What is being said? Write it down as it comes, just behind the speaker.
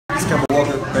Kemba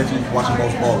Walker, thank you for watching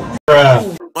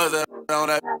Mosballin. What's that on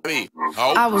that beat?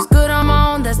 Oh. I was good on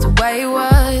my own, that's the way it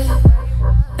was.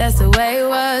 That's the way it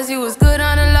was. You was good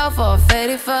on the low for a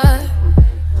faded fuck.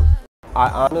 I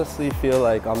honestly feel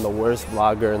like I'm the worst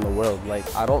vlogger in the world. Like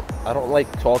I don't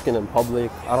like talking in public.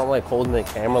 I don't like holding a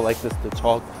camera like this to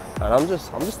talk. And I'm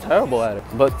just terrible at it.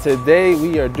 But today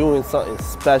we are doing something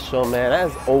special, man.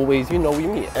 As always, you know, we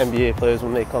meet NBA players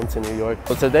when they come to New York.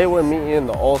 But today we're meeting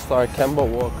the All-Star Kemba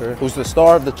Walker, who's the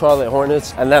star of the Charlotte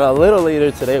Hornets. And then a little later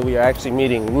today, we are actually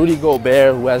meeting Rudy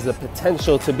Gobert, who has the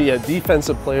potential to be a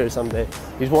defensive player someday.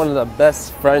 He's one of the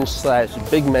best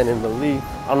French/big men in the league.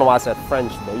 I don't know why I said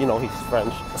French, but you know, he's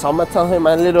French. So I'm gonna tell him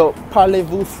a little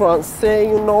parlez-vous français,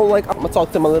 you know, like I'm gonna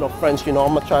talk to him a little French, you know,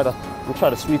 I'm gonna try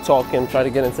to sweet talk him, try to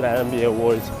get into that NBA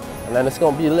awards, and then it's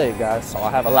gonna be lit, guys. So I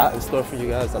have a lot in store for you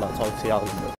guys, and I'll talk to y'all in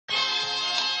a bit.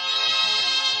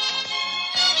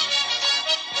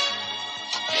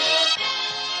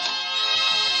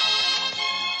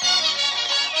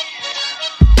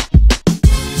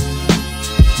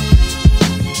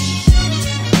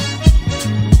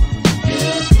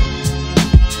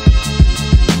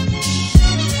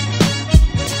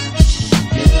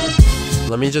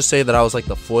 Let me just say that I was like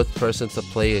the 4th person to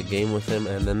play a game with him,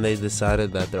 and then they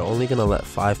decided that they're only gonna let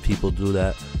 5 people do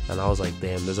that, and I was like,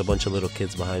 damn, there's a bunch of little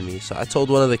kids behind me. So I told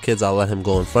one of the kids I'll let him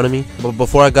go in front of me. But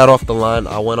before I got off the line,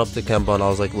 I went up to Kemba and I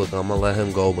was like, look, I'm gonna let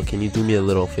him go, but can you do me a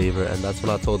little favor? And that's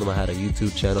when I told him I had a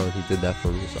YouTube channel, and he did that for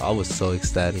me. So I was so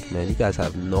ecstatic, man. You guys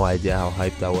have no idea how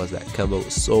hyped I was that Kemba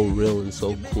was so real and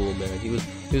so cool, man. He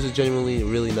was a genuinely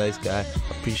really nice guy.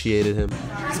 Appreciated him.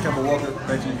 It's Kemba Walker,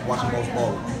 thank you for watching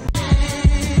Mosballin.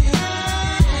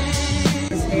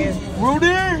 Rudy!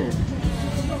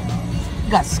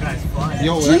 You got skies flying.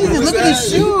 Yo, Jesus, look at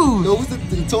his shoes! Yo, who's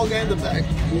the tall guy in the back?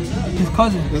 His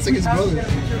cousin. Looks like his brother.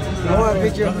 I want a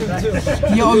picture of him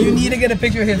too. Yo, you need to get a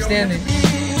picture of him standing.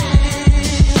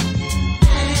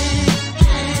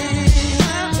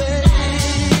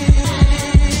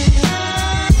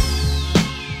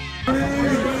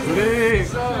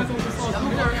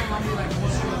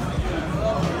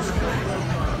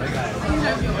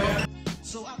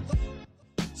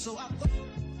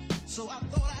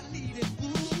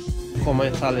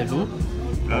 Comment allez-vous?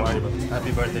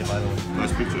 Happy birthday, by the way.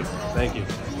 Nice picture. Thank you.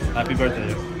 Happy birthday,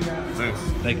 yo. Thanks.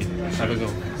 Thank you. Have a good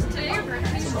one. Today your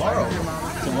birthday? Tomorrow.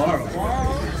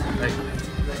 Thank you.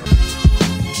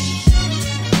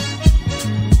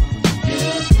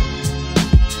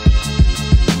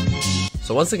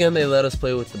 So once again, they let us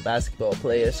play with the basketball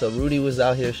player. So Rudy was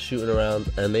out here shooting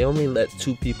around, and they only let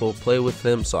 2 people play with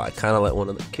him. So I kind of let one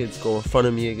of the kids go in front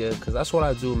of me again, because that's what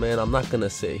I do, man. I'm not going to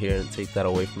sit here and take that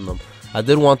away from them. I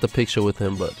did want the picture with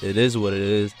him, but it is what it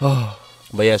is. But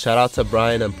yeah, shout out to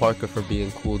Brian and Parker for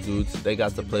being cool dudes. They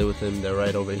got to play with him. They're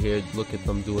right over here. Look at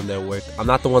them doing their work. I'm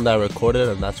not the one that recorded,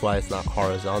 and that's why it's not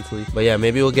horizontally. But yeah,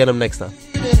 maybe we'll get him next time.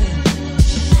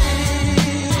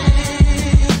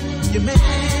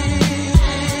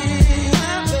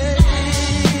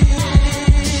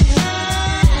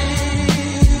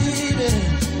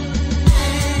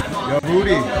 Yo,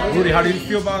 Rudy, how do you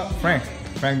feel about Frank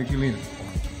Nicolino?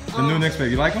 The new Knicks player,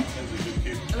 you like him?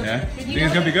 Yeah? Think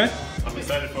he's gonna be good? I'm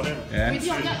excited for him. Yeah?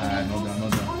 No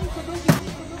doubt.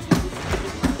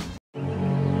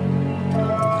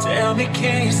 Tell me,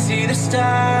 can you see the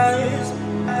stars?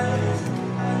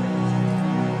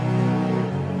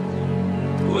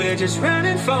 We're just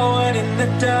running forward in the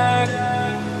dark.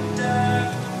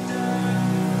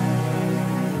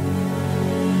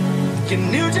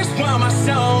 Can you just want my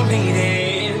soul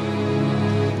needed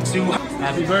to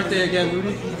Happy birthday again,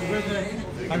 Rudy.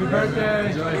 Happy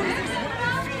birthday. Enjoy.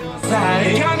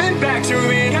 coming back to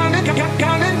me,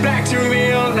 coming back to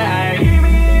real life. Keep me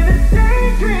in the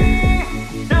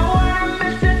daydream. Don't wanna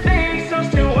miss a thing, so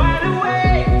still wide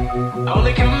awake.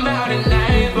 Only come out at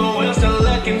night, but we're still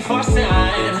looking for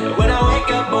signs. When I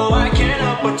wake up, oh, I can't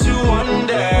help but to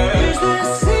wonder, is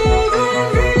this even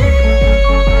real?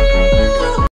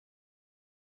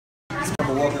 It's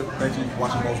Kemba Walker, thank you for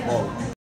watching Mosballin.